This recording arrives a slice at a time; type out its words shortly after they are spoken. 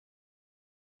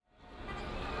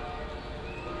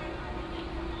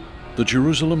The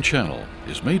Jerusalem Channel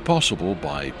is made possible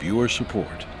by viewer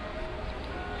support.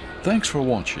 Thanks for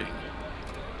watching.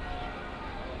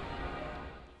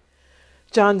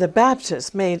 John the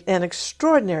Baptist made an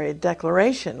extraordinary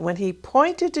declaration when he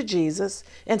pointed to Jesus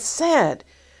and said,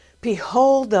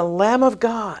 "Behold the Lamb of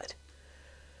God."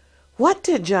 What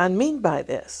did John mean by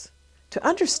this? To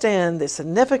understand the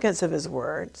significance of his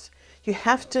words, you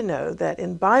have to know that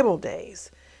in Bible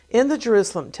days, in the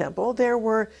Jerusalem temple, there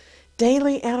were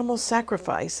daily animal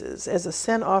sacrifices as a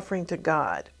sin offering to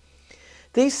God.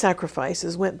 These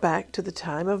sacrifices went back to the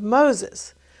time of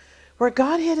Moses, where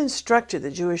God had instructed the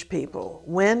Jewish people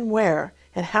when, where,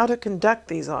 and how to conduct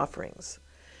these offerings.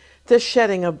 This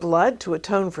shedding of blood to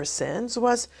atone for sins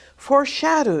was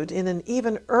foreshadowed in an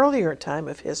even earlier time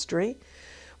of history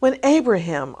when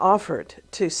Abraham offered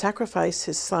to sacrifice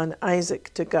his son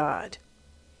Isaac to God.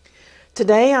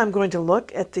 Today I'm going to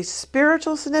look at the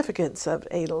spiritual significance of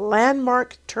a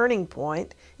landmark turning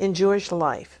point in Jewish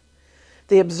life,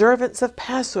 the observance of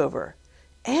Passover,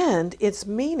 and its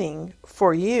meaning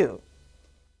for you.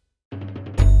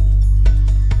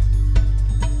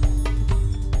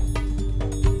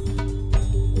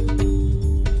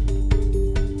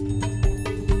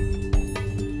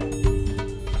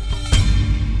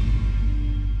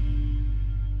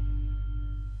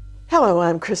 Hello,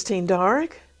 I'm Christine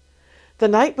Darg. The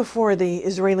night before the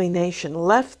Israeli nation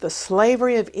left the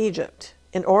slavery of Egypt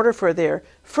in order for their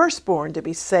firstborn to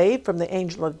be saved from the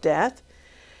angel of death,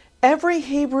 every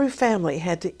Hebrew family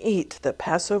had to eat the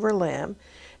Passover lamb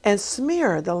and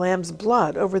smear the lamb's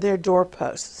blood over their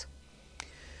doorposts.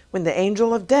 When the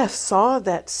angel of death saw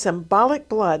that symbolic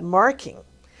blood marking,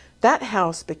 that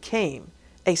house became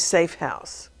a safe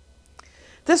house.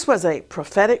 This was a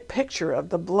prophetic picture of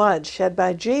the blood shed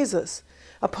by Jesus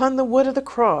upon the wood of the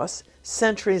cross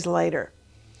centuries later.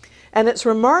 And it's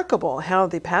remarkable how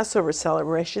the Passover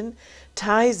celebration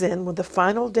ties in with the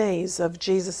final days of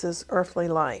Jesus' earthly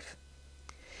life.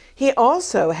 He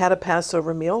also had a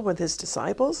Passover meal with his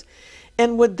disciples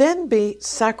and would then be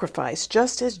sacrificed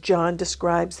just as John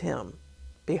describes him.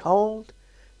 Behold,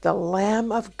 the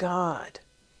Lamb of God.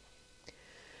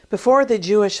 Before the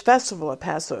Jewish festival of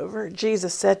Passover,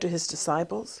 Jesus said to his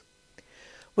disciples,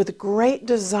 "With great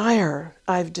desire,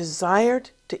 I've desired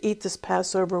to eat this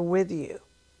Passover with you."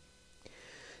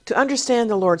 To understand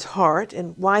the Lord's heart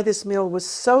and why this meal was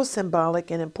so symbolic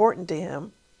and important to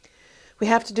him, we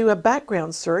have to do a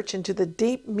background search into the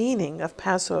deep meaning of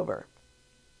Passover.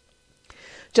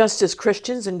 Just as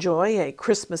Christians enjoy a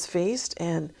Christmas feast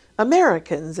and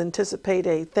Americans anticipate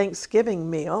a Thanksgiving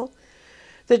meal,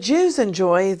 the Jews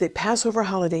enjoy the Passover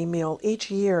holiday meal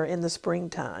each year in the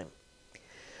springtime.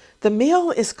 The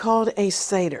meal is called a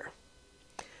Seder.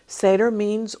 Seder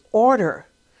means order,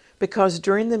 because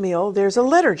during the meal there's a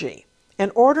liturgy,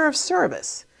 an order of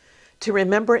service, to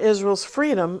remember Israel's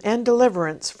freedom and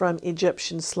deliverance from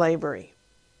Egyptian slavery.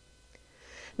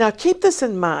 Now keep this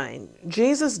in mind.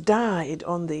 Jesus died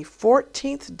on the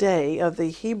 14th day of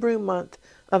the Hebrew month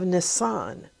of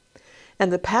Nisan,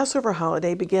 and the Passover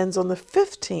holiday begins on the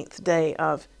 15th day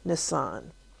of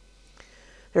Nisan.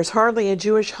 There's hardly a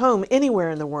Jewish home anywhere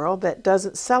in the world that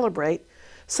doesn't celebrate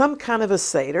some kind of a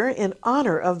Seder in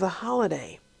honor of the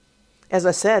holiday. As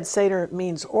I said, Seder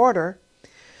means order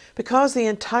because the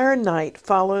entire night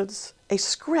follows a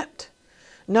script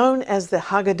known as the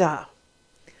Haggadah.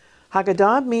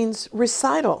 Haggadah means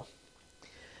recital.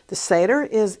 The Seder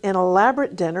is an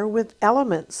elaborate dinner with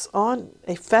elements on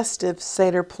a festive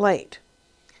Seder plate.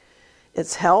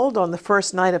 It's held on the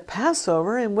first night of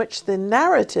Passover, in which the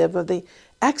narrative of the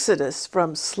Exodus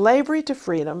from slavery to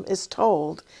freedom is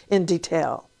told in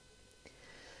detail.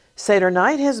 Seder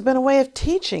night has been a way of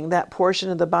teaching that portion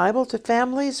of the Bible to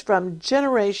families from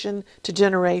generation to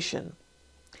generation.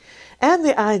 And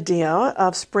the idea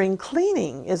of spring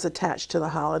cleaning is attached to the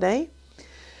holiday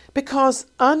because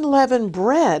unleavened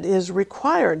bread is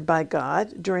required by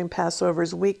God during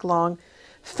Passover's week-long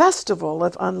festival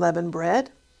of unleavened bread.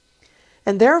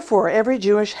 And therefore every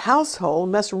Jewish household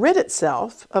must rid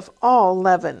itself of all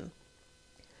leaven.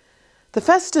 The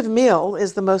festive meal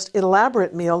is the most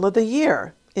elaborate meal of the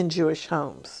year in Jewish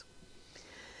homes.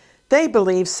 They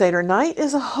believe Seder night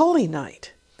is a holy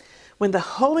night, when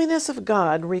the holiness of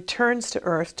God returns to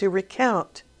earth to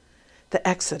recount the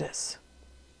Exodus.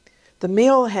 The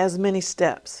meal has many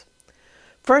steps.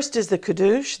 First is the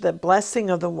Kiddush, the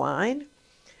blessing of the wine.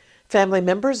 Family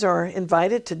members are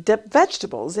invited to dip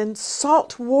vegetables in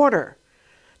salt water.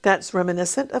 That's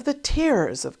reminiscent of the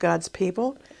tears of God's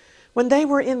people when they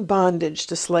were in bondage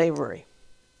to slavery.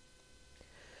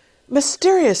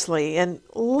 Mysteriously, and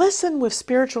listen with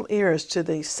spiritual ears to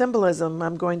the symbolism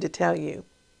I'm going to tell you,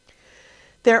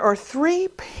 There are 3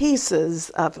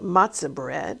 pieces of matzah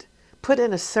bread put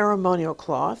in a ceremonial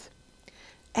cloth,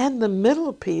 and the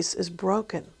middle piece is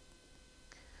broken.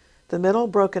 The middle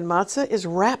broken matzah is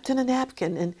wrapped in a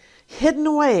napkin and hidden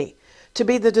away to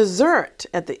be the dessert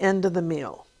at the end of the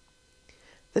meal.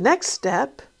 The next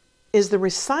step is the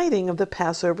reciting of the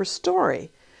Passover story,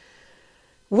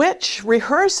 which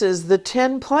rehearses the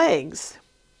 10 plagues.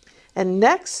 And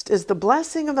next is the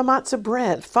blessing of the matzah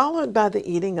bread, followed by the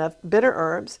eating of bitter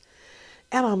herbs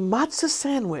and a matzah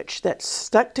sandwich that's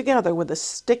stuck together with a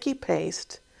sticky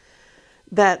paste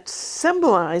that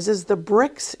symbolizes the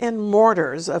bricks and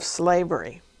mortars of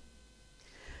slavery.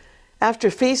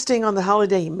 After feasting on the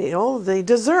holiday meal, the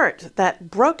dessert, that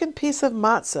broken piece of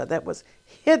matzah that was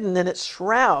hidden in its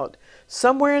shroud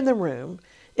somewhere in the room,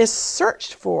 is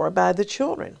searched for by the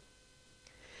children.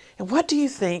 And what do you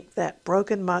think that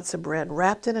broken matzah bread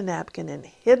wrapped in a napkin and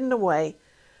hidden away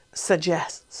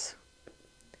suggests?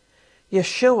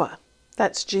 Yeshua,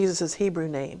 that's Jesus' Hebrew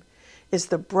name, is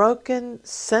the broken,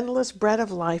 sinless bread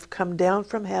of life come down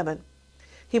from heaven.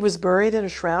 He was buried in a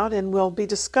shroud and will be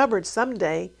discovered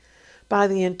someday by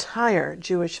the entire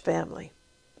Jewish family.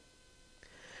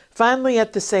 Finally,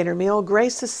 at the Seder meal,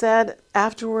 grace is said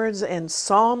afterwards and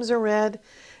psalms are read,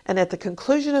 and at the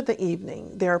conclusion of the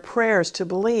evening, there are prayers to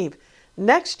believe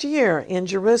next year in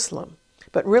Jerusalem.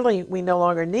 But really, we no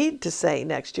longer need to say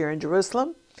next year in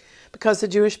Jerusalem because the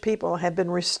Jewish people have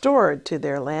been restored to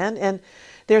their land, and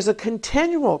there's a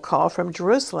continual call from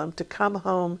Jerusalem to come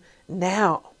home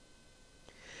now.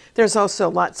 There's also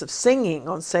lots of singing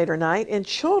on Seder night, and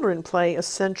children play a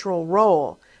central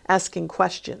role, asking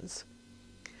questions.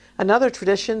 Another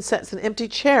tradition sets an empty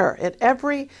chair at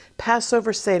every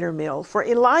Passover Seder meal for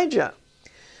Elijah,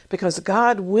 because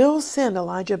God will send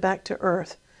Elijah back to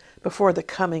earth before the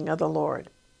coming of the Lord.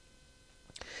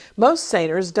 Most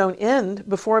Seders don't end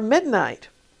before midnight.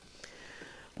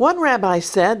 One rabbi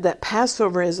said that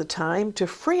Passover is a time to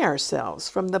free ourselves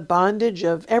from the bondage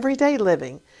of everyday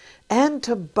living and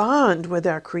to bond with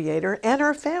our Creator and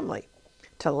our family,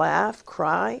 to laugh,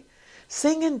 cry,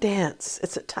 sing, and dance.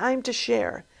 It's a time to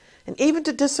share and even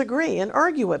to disagree and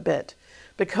argue a bit,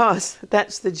 because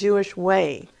that's the Jewish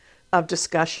way of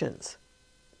discussions.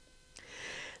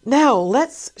 Now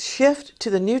let's shift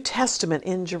to the New Testament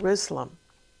in Jerusalem.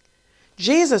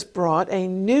 Jesus brought a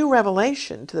new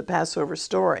revelation to the Passover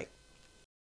story.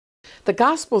 The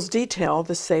Gospels detail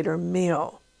the Seder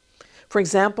meal. For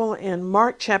example, in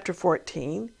Mark chapter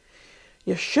 14,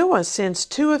 Yeshua sends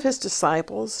 2 of his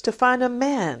disciples to find a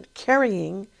man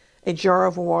carrying a jar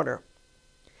of water.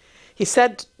 He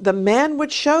said the man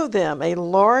would show them a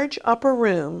large upper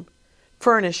room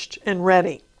furnished and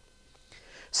ready.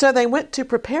 So they went to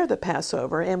prepare the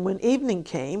Passover, and when evening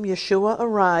came, Yeshua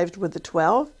arrived with the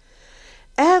 12,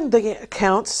 and the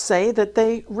accounts say that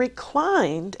they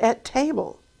reclined at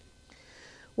table.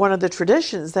 One of the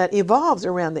traditions that evolves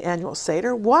around the annual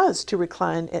Seder was to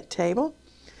recline at table,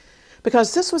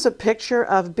 because this was a picture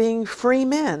of being free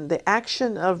men. The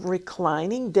action of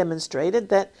reclining demonstrated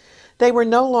that they were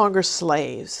no longer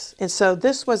slaves. And so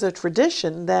this was a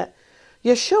tradition that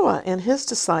Yeshua and his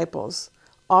disciples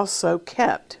also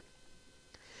kept.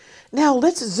 Now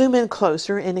let's zoom in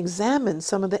closer and examine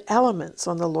some of the elements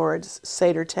on the Lord's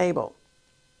Seder table.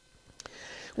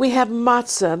 We have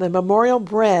matzah, the memorial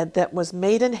bread that was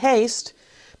made in haste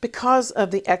because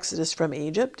of the exodus from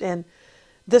Egypt, and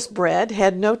this bread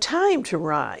had no time to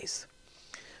rise.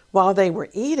 While they were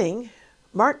eating,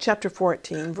 Mark chapter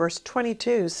 14, verse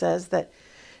 22 says that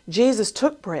Jesus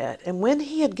took bread, and when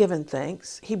he had given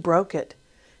thanks, he broke it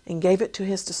and gave it to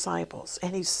his disciples.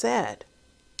 And he said,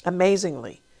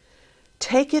 amazingly,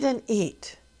 "Take it and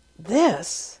eat.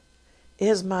 This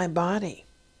is my body."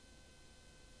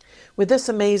 With this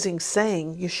amazing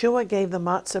saying, Yeshua gave the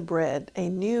matzah bread a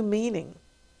new meaning.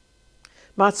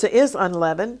 Matzah is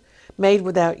unleavened, made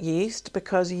without yeast,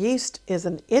 because yeast is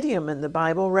an idiom in the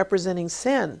Bible representing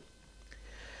sin.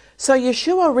 So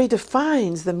Yeshua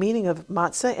redefines the meaning of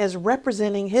matzah as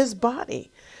representing his body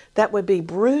that would be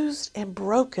bruised and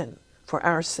broken for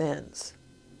our sins.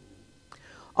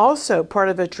 Also, part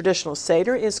of a traditional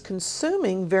Seder is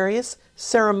consuming various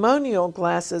ceremonial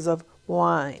glasses of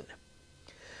wine.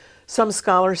 Some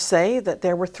scholars say that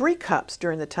there were 3 cups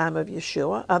during the time of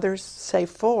Yeshua, others say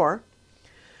 4.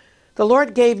 The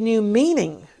Lord gave new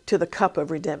meaning to the cup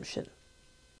of redemption.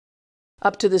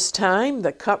 Up to this time,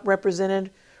 the cup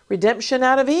represented redemption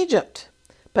out of Egypt.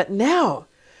 But now,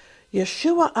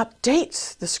 Yeshua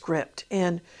updates the script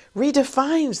and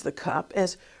redefines the cup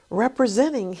as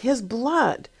representing his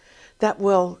blood that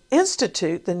will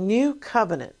institute the new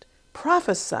covenant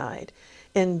prophesied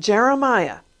in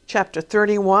Jeremiah chapter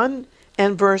 31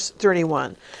 and verse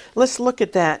 31. Let's look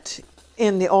at that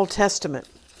in the Old Testament.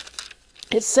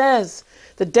 It says,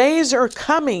 "The days are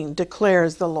coming,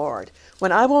 declares the Lord,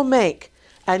 when I will make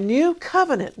a new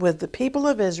covenant with the people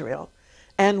of Israel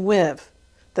and with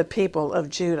the people of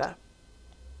Judah."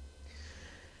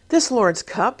 This Lord's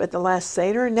cup at the last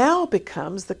Seder now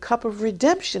becomes the cup of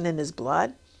redemption in his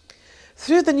blood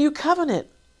through the new covenant.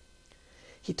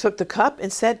 He took the cup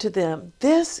and said to them,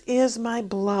 "This is my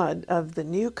blood of the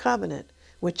new covenant,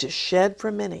 which is shed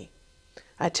for many.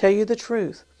 I tell you the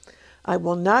truth, I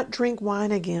will not drink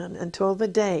wine again until the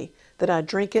day that I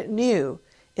drink it new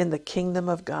in the kingdom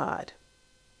of God."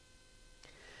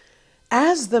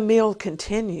 As the meal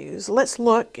continues, let's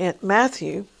look at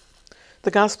Matthew, the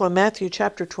Gospel of Matthew,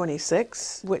 chapter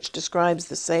 26, which describes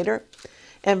the Seder,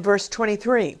 and verse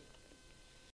 23.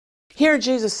 Here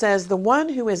Jesus says, "The one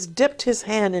who has dipped his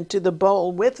hand into the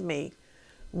bowl with me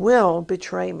will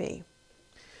betray me."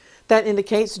 That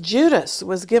indicates Judas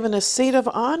was given a seat of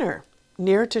honor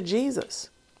near to Jesus.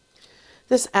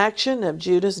 This action of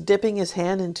Judas dipping his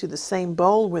hand into the same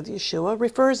bowl with Yeshua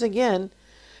refers again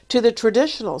to the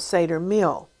traditional Seder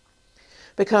meal,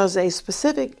 because a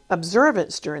specific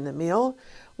observance during the meal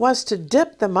was to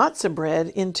dip the matzah bread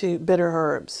into bitter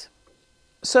herbs.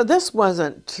 So this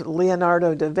wasn't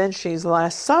Leonardo da Vinci's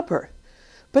Last Supper,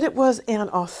 but it was an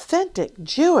authentic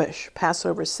Jewish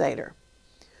Passover Seder.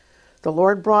 The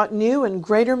Lord brought new and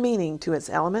greater meaning to its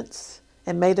elements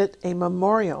and made it a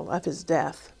memorial of his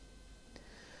death.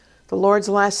 The Lord's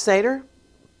last Seder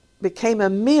became a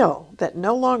meal that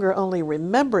no longer only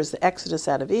remembers the exodus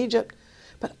out of Egypt,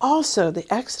 but also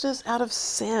the exodus out of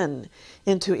sin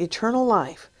into eternal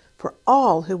life for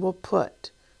all who will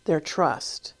put their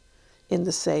trust in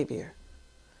the Savior.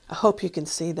 I hope you can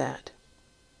see that.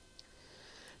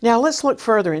 Now let's look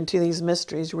further into these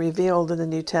mysteries revealed in the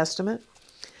New Testament.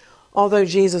 Although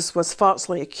Jesus was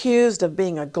falsely accused of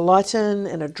being a glutton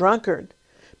and a drunkard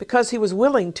because he was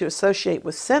willing to associate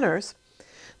with sinners,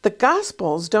 the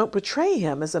Gospels don't portray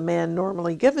him as a man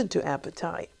normally given to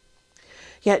appetite.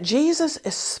 Yet Jesus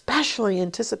especially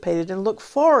anticipated and looked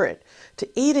forward to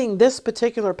eating this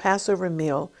particular Passover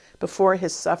meal before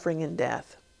his suffering and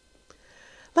death.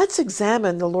 Let's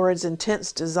examine the Lord's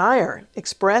intense desire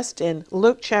expressed in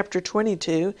Luke chapter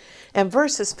 22 and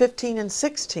verses 15 and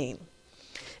 16.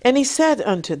 "And he said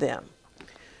unto them,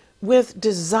 With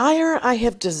desire I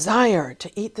have desired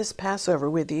to eat this Passover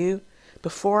with you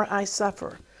before I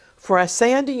suffer. For I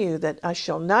say unto you that I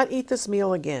shall not eat this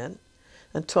meal again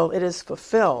until it is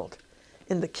fulfilled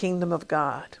in the kingdom of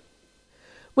God."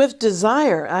 With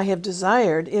desire I have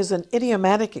desired is an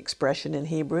idiomatic expression in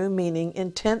Hebrew meaning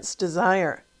intense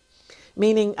desire,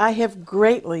 meaning I have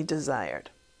greatly desired.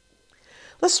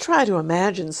 Let's try to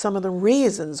imagine some of the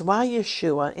reasons why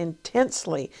Yeshua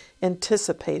intensely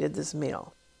anticipated this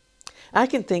meal. I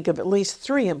can think of at least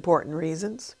 3 important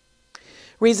reasons.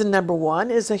 Reason number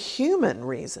 1 is a human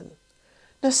reason: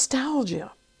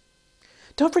 nostalgia.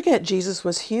 Don't forget, Jesus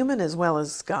was human as well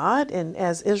as God, and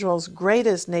as Israel's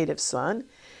greatest native son,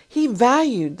 he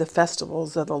valued the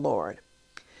festivals of the Lord.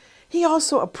 He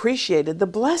also appreciated the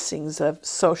blessings of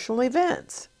social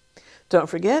events. Don't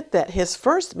forget that his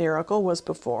first miracle was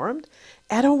performed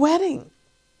at a wedding.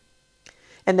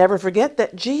 And never forget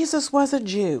that Jesus was a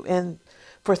Jew, and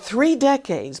for 3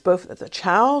 decades, both as a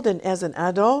child and as an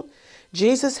adult,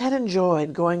 Jesus had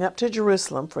enjoyed going up to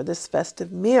Jerusalem for this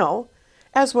festive meal,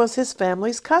 as was his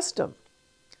family's custom.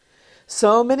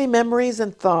 So many memories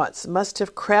and thoughts must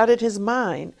have crowded his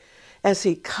mind as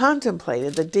he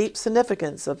contemplated the deep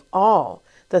significance of all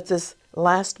that this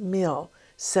last meal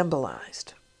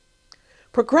symbolized.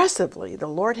 Progressively, the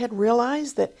Lord had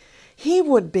realized that he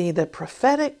would be the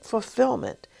prophetic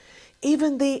fulfillment,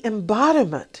 even the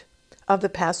embodiment of the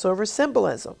Passover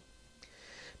symbolism,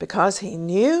 because he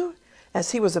knew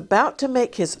as he was about to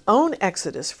make his own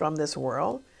exodus from this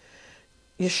world,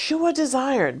 Yeshua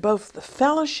desired both the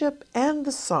fellowship and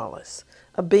the solace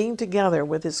of being together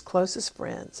with his closest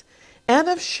friends and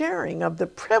of sharing of the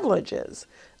privileges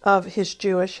of his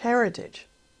Jewish heritage.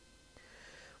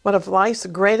 One of life's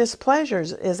greatest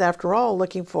pleasures is, after all,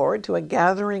 looking forward to a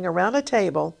gathering around a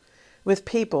table with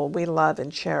people we love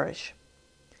and cherish.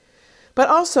 But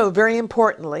also, very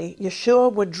importantly,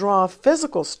 Yeshua would draw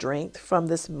physical strength from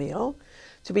this meal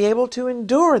to be able to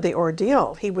endure the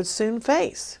ordeal he would soon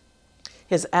face.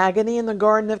 His agony in the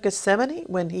Garden of Gethsemane,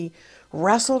 when he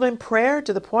wrestled in prayer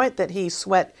to the point that he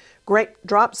sweat great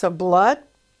drops of blood,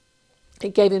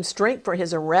 it gave him strength for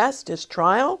his arrest, his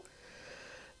trial,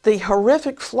 the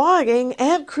horrific flogging,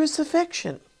 and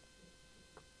crucifixion.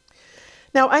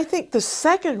 Now, I think the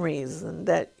second reason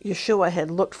that Yeshua had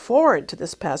looked forward to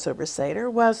this Passover Seder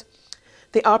was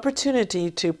the opportunity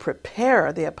to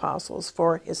prepare the apostles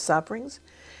for his sufferings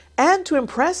and to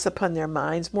impress upon their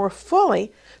minds more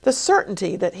fully the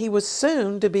certainty that he was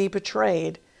soon to be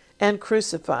betrayed and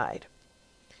crucified.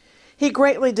 He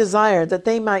greatly desired that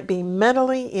they might be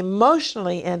mentally,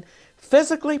 emotionally, and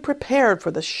physically prepared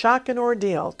for the shock and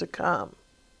ordeal to come.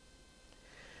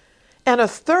 And a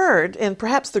third, and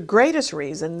perhaps the greatest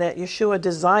reason that Yeshua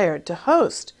desired to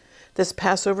host this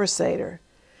Passover Seder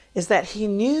is that he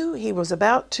knew he was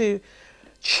about to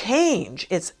change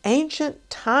its ancient,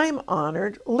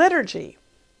 time-honored liturgy.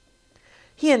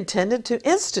 He intended to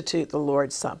institute the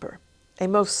Lord's Supper, a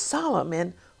most solemn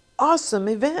and awesome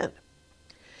event.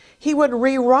 He would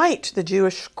rewrite the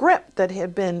Jewish script that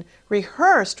had been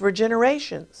rehearsed for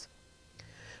generations.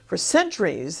 For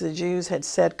centuries, the Jews had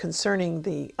said concerning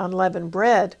the unleavened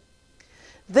bread,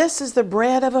 "This is the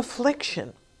bread of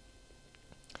affliction."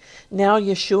 Now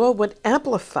Yeshua would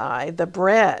amplify the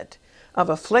bread of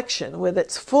affliction with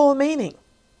its full meaning.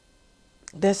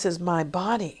 "This is my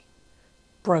body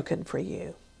broken for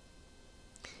you."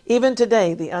 Even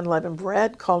today, the unleavened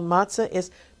bread called matzah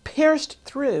is pierced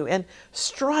through and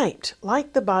striped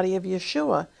like the body of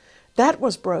Yeshua that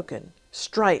was broken,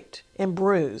 striped, and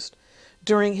bruised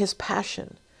during his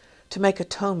passion to make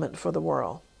atonement for the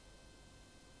world.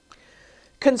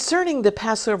 Concerning the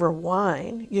Passover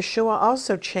wine, Yeshua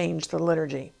also changed the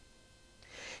liturgy.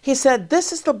 He said,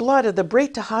 "This is the blood of the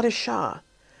Brit Hadashah,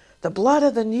 the blood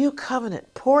of the new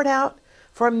covenant poured out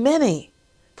for many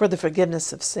for the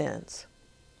forgiveness of sins."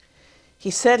 He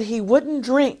said he wouldn't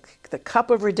drink the cup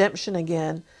of redemption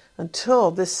again until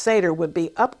this Seder would be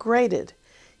upgraded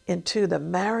into the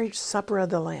marriage supper of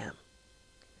the Lamb.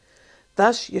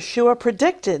 Thus, Yeshua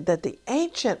predicted that the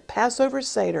ancient Passover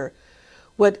Seder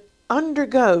would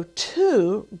undergo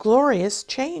two glorious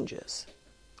changes.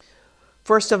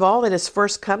 First of all, at his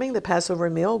first coming, the Passover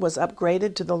meal was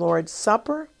upgraded to the Lord's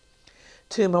Supper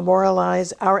to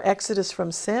memorialize our exodus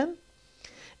from sin.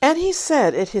 And he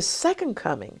said at his second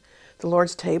coming, the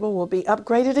Lord's table will be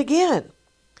upgraded again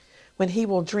when he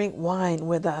will drink wine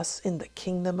with us in the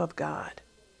kingdom of God.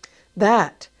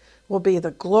 That will be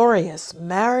the glorious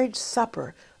marriage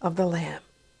supper of the Lamb,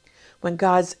 when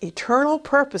God's eternal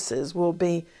purposes will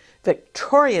be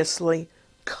victoriously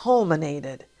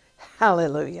culminated.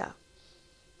 Hallelujah.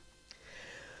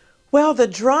 Well, the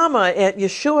drama at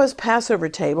Yeshua's Passover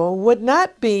table would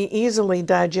not be easily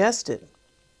digested.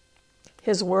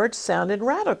 His words sounded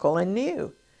radical and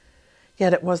new,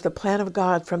 yet it was the plan of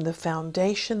God from the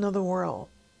foundation of the world.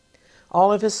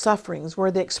 All of his sufferings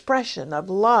were the expression of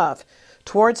love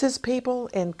towards his people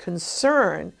and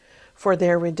concern for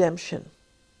their redemption.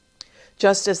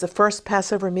 Just as the first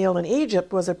Passover meal in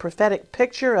Egypt was a prophetic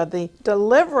picture of the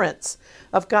deliverance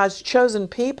of God's chosen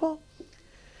people,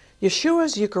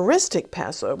 Yeshua's Eucharistic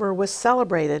Passover was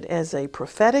celebrated as a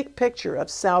prophetic picture of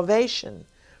salvation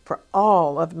for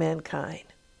all of mankind.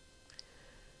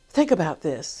 Think about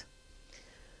this.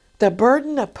 The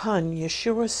burden upon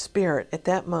Yeshua's spirit at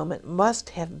that moment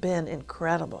must have been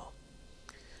incredible.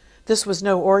 This was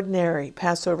no ordinary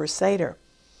Passover Seder.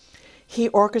 He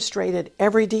orchestrated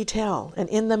every detail, and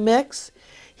in the mix,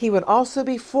 he would also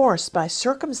be forced by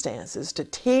circumstances to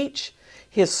teach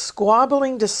his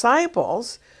squabbling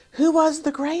disciples who was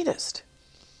the greatest.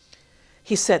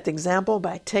 He set the example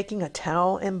by taking a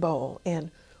towel and bowl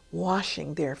and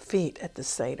washing their feet at the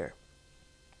Seder.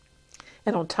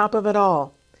 And on top of it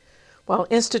all, while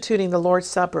instituting the Lord's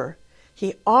Supper,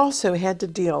 he also had to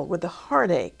deal with the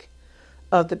heartache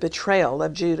of the betrayal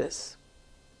of Judas.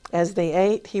 As they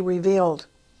ate, he revealed,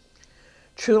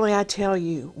 "Truly I tell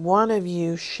you, one of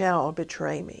you shall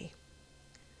betray me."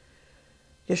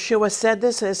 Yeshua said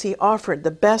this as he offered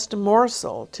the best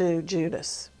morsel to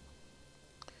Judas.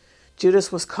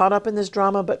 Judas was caught up in this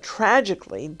drama, but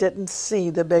tragically didn't see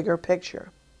the bigger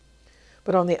picture.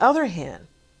 But on the other hand,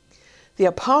 the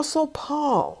Apostle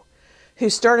Paul, who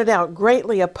started out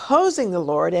greatly opposing the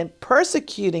Lord and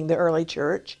persecuting the early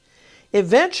church,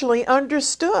 eventually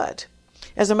understood.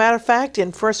 As a matter of fact,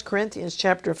 in 1 Corinthians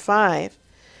chapter 5,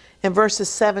 in verses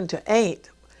 7 to 8,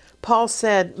 Paul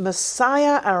said,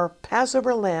 "Messiah, our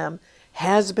Passover lamb,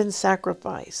 has been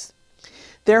sacrificed."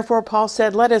 Therefore, Paul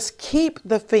said, "Let us keep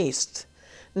the feast,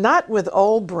 not with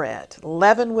old bread,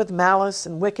 leavened with malice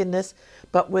and wickedness,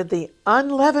 but with the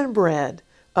unleavened bread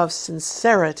of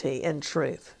sincerity and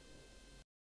truth."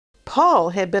 Paul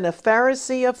had been a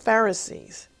Pharisee of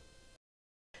Pharisees.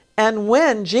 And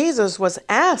when Jesus was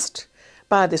asked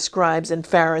by the scribes and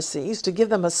Pharisees to give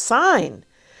them a sign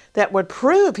that would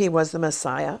prove he was the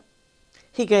Messiah,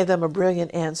 he gave them a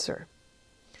brilliant answer.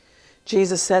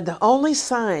 Jesus said the only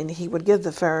sign he would give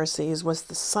the Pharisees was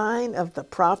the sign of the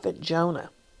prophet Jonah.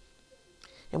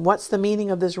 And what's the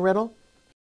meaning of this riddle?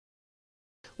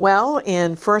 Well,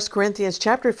 in 1 Corinthians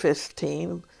chapter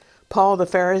 15, Paul the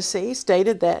Pharisee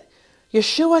stated that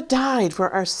Yeshua died for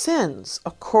our sins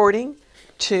according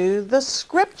to the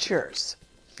Scriptures,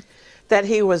 that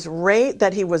he was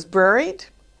buried,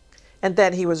 and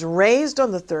that he was raised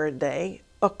on the third day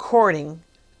according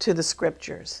to the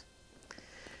Scriptures.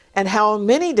 And how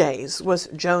many days was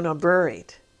Jonah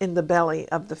buried in the belly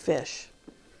of the fish?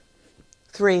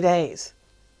 3 days.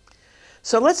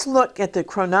 So let's look at the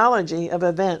chronology of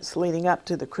events leading up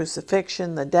to the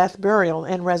crucifixion, the death, burial,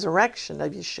 and resurrection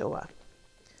of Yeshua.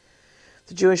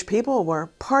 The Jewish people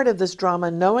were part of this drama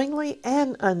knowingly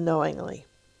and unknowingly.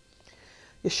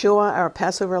 Yeshua, our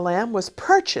Passover lamb, was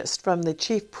purchased from the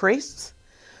chief priests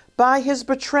by his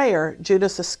betrayer,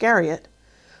 Judas Iscariot,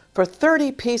 for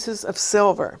 30 pieces of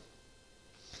silver.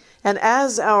 And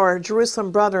as our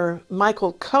Jerusalem brother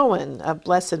Michael Cohen of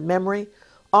blessed memory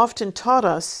often taught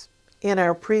us in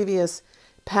our previous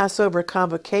Passover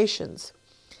convocations,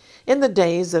 in the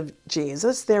days of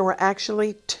Jesus, there were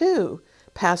actually 2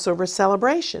 Passover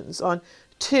celebrations on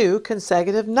 2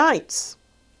 consecutive nights.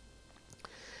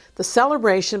 The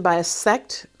celebration by a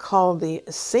sect called the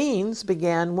Essenes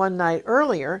began 1 night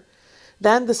earlier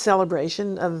than the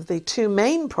celebration of the 2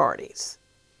 main parties,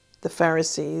 the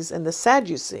Pharisees and the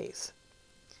Sadducees.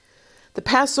 The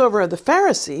Passover of the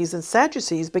Pharisees and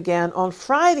Sadducees began on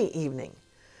Friday evening,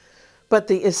 but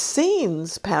the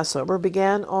Essenes' Passover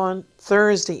began on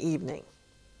Thursday evening.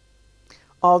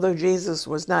 Although Jesus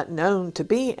was not known to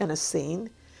be an Essene,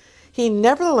 he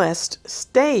nevertheless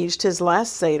staged his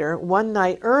last Seder 1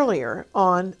 night earlier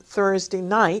on Thursday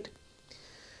night,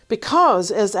 because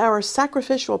as our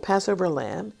sacrificial Passover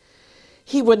lamb,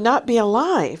 he would not be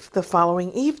alive the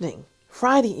following evening,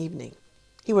 Friday evening.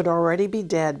 He would already be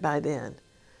dead by then.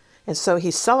 And so he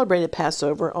celebrated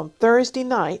Passover on Thursday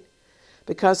night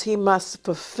because he must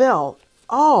fulfill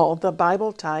all the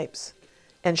Bible types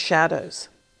and shadows.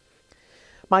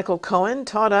 Michael Cohen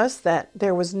taught us that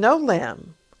there was no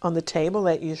lamb on the table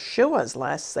at Yeshua's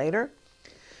last Seder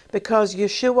because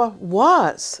Yeshua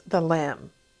was the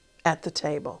lamb at the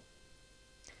table.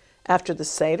 After the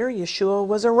Seder, Yeshua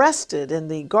was arrested in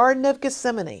the Garden of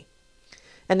Gethsemane.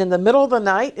 And in the middle of the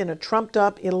night, in a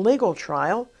trumped-up illegal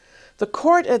trial, the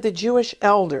court of the Jewish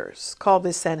elders, called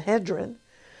the Sanhedrin,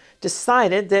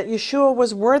 decided that Yeshua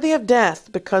was worthy of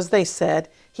death because they said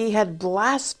he had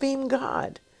blasphemed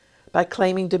God by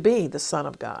claiming to be the Son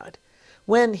of God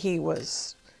when he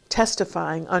was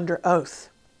testifying under oath.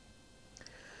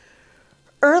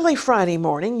 Early Friday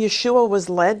morning, Yeshua was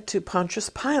led to Pontius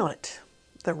Pilate,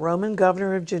 the Roman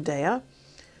governor of Judea,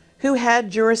 who had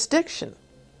jurisdiction.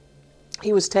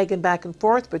 He was taken back and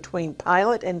forth between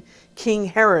Pilate and King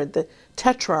Herod, the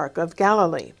Tetrarch of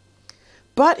Galilee.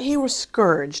 But he was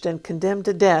scourged and condemned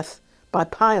to death by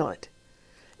Pilate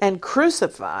and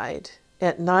crucified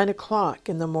at 9 o'clock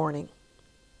in the morning.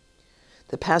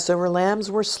 The Passover lambs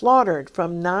were slaughtered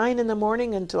from 9 in the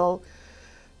morning until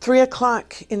 3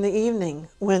 o'clock in the evening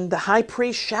when the high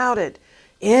priest shouted,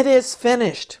 "It is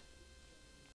finished."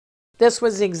 This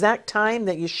was the exact time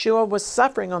that Yeshua was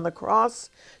suffering on the cross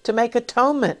to make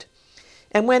atonement,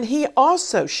 and when he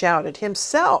also shouted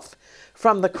himself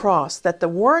from the cross that the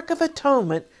work of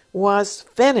atonement was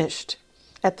finished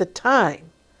at the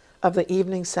time of the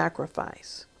evening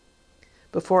sacrifice.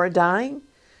 Before dying,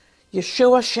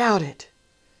 Yeshua shouted,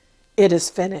 "It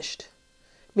is finished,"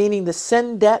 meaning the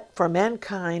sin debt for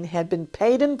mankind had been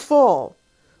paid in full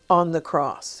on the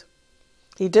cross.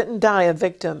 He didn't die a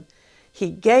victim. He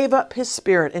gave up his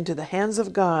spirit into the hands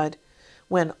of God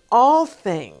when all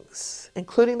things,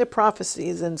 including the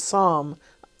prophecies in Psalm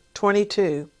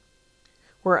 22,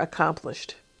 were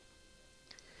accomplished.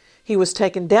 He was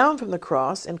taken down from the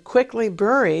cross and quickly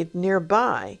buried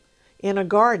nearby in a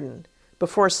garden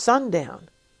before sundown,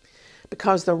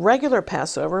 because the regular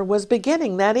Passover was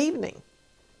beginning that evening.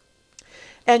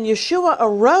 And Yeshua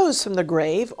arose from the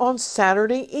grave on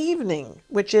Saturday evening,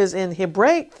 which is in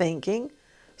Hebraic thinking,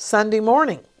 Sunday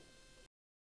morning.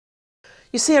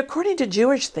 You see, according to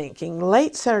Jewish thinking,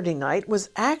 late Saturday night was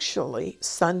actually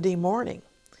Sunday morning.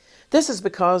 This is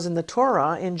because in the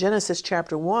Torah, in Genesis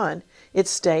chapter 1, it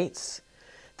states,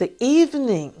 "The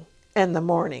evening and the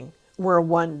morning were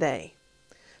one day."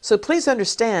 So please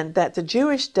understand that the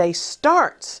Jewish day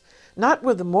starts not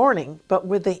with the morning, but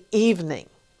with the evening.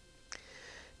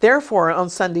 Therefore, on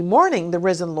Sunday morning, the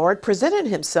risen Lord presented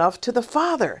himself to the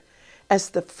Father as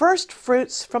the first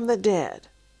fruits from the dead.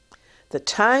 The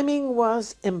timing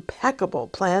was impeccable,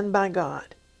 planned by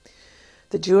God.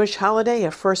 The Jewish holiday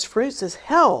of first fruits is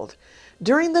held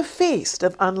during the Feast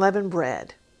of Unleavened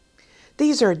Bread.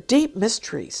 These are deep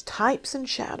mysteries, types and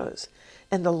shadows,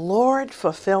 and the Lord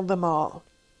fulfilled them all.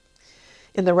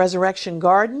 In the resurrection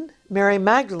garden, Mary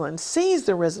Magdalene sees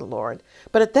the risen Lord,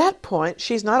 but at that point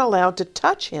she's not allowed to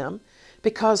touch him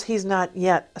because he's not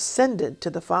yet ascended to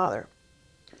the Father.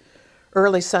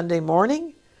 Early Sunday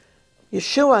morning,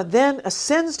 Yeshua then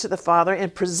ascends to the Father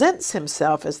and presents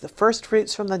himself as the first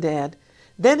fruits from the dead.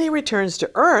 Then he returns to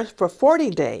earth for 40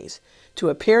 days to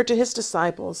appear to his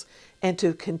disciples and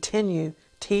to continue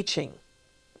teaching.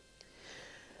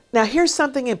 Now here's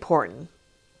something important.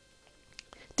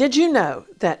 Did you know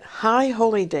that high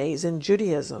holy days in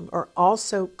Judaism are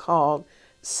also called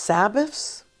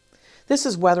Sabbaths? This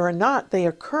is whether or not they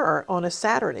occur on a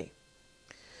Saturday.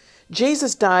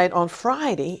 Jesus died on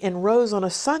Friday and rose on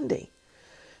a Sunday.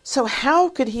 So how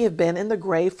could he have been in the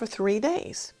grave for 3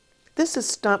 days? This has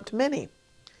stumped many.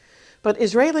 But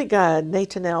Israeli guide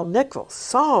Nathaniel Nichols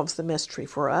solves the mystery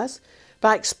for us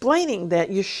by explaining that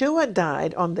Yeshua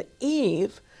died on the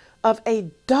eve of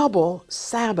a double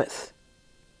Sabbath.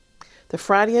 The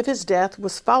Friday of his death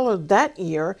was followed that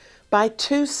year by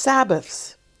 2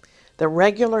 Sabbaths. The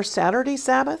regular Saturday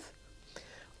Sabbath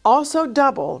also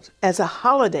doubled as a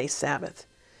holiday Sabbath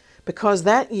because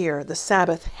that year the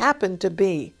Sabbath happened to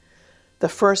be the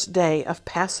first day of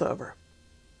Passover.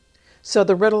 So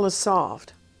the riddle is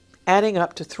solved, adding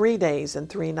up to 3 days and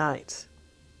 3 nights.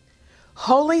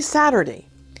 Holy Saturday,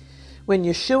 when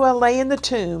Yeshua lay in the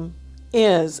tomb,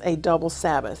 is a double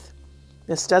Sabbath.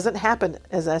 This doesn't happen,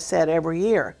 as I said, every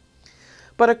year.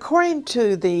 But according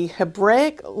to the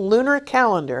Hebraic lunar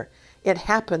calendar, it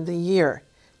happened the year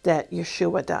that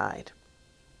Yeshua died.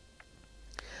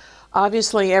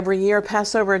 Obviously, every year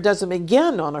Passover doesn't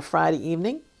begin on a Friday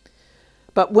evening,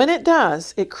 but when it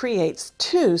does, it creates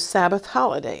 2 Sabbath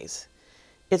holidays.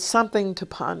 It's something to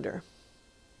ponder.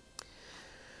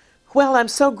 Well, I'm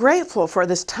so grateful for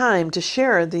this time to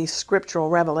share these scriptural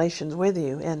revelations with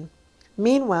you. And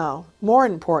meanwhile, more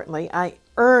importantly, I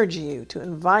urge you to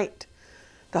invite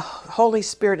the Holy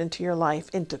Spirit into your life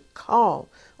and to call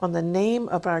on the name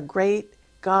of our great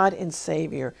God and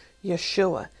Savior,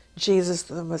 Yeshua, Jesus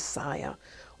the Messiah,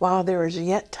 while there is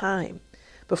yet time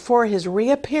before his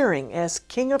reappearing as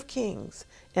King of Kings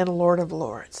and Lord of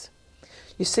Lords.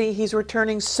 You see, he's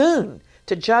returning soon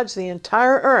to judge the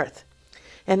entire earth.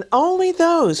 And only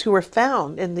those who are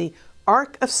found in the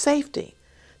ark of safety,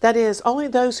 that is, only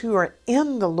those who are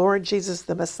in the Lord Jesus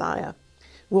the Messiah,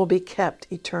 will be kept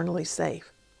eternally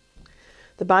safe.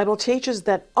 The Bible teaches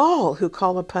that all who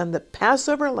call upon the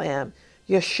Passover Lamb,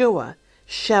 Yeshua,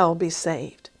 shall be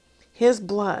saved. His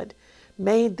blood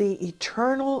made the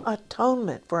eternal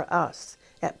atonement for us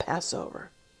at Passover.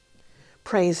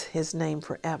 Praise his name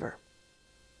forever.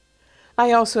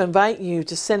 I also invite you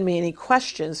to send me any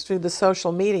questions through the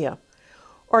social media,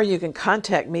 or you can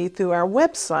contact me through our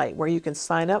website where you can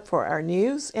sign up for our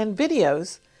news and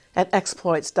videos at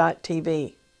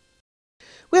exploits.tv.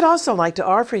 We'd also like to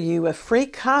offer you a free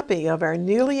copy of our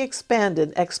newly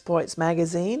expanded Exploits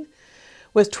magazine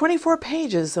with 24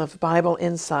 pages of Bible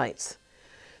insights.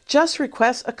 Just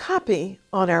request a copy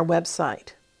on our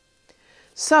website.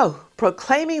 So,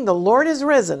 proclaiming the Lord is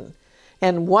risen,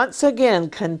 and once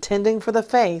again contending for the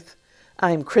faith,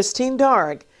 I'm Christine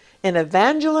Darg, an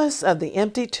evangelist of the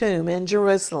empty tomb in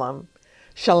Jerusalem.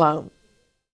 Shalom.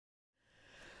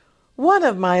 One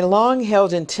of my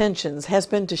long-held intentions has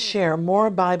been to share more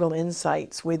Bible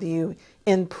insights with you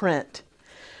in print.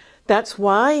 That's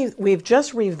why we've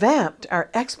just revamped our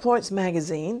Exploits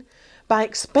magazine by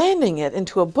expanding it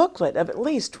into a booklet of at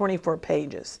least 24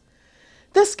 pages.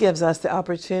 This gives us the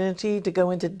opportunity to go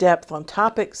into depth on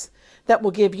topics that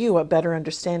will give you a better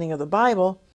understanding of the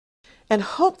Bible and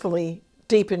hopefully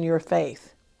deepen your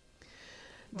faith.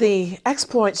 The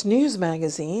Exploits News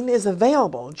magazine is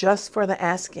available just for the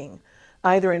asking,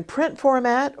 either in print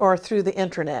format or through the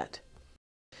internet.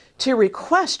 To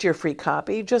request your free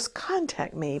copy, just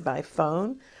contact me by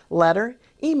phone, letter,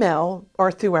 email,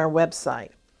 or through our website.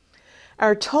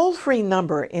 Our toll-free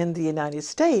number in the United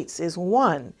States is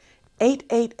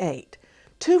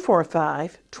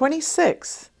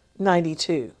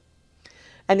 1-888-245-2692.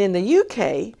 And in the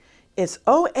UK, it's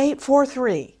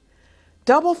 0843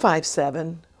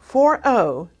 557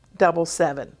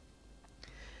 4077.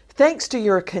 Thanks to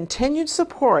your continued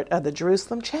support of the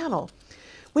Jerusalem Channel,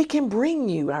 we can bring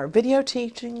you our video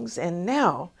teachings and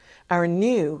now our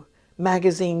new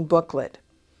magazine booklet.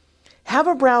 Have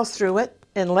a browse through it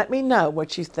and let me know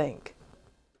what you think.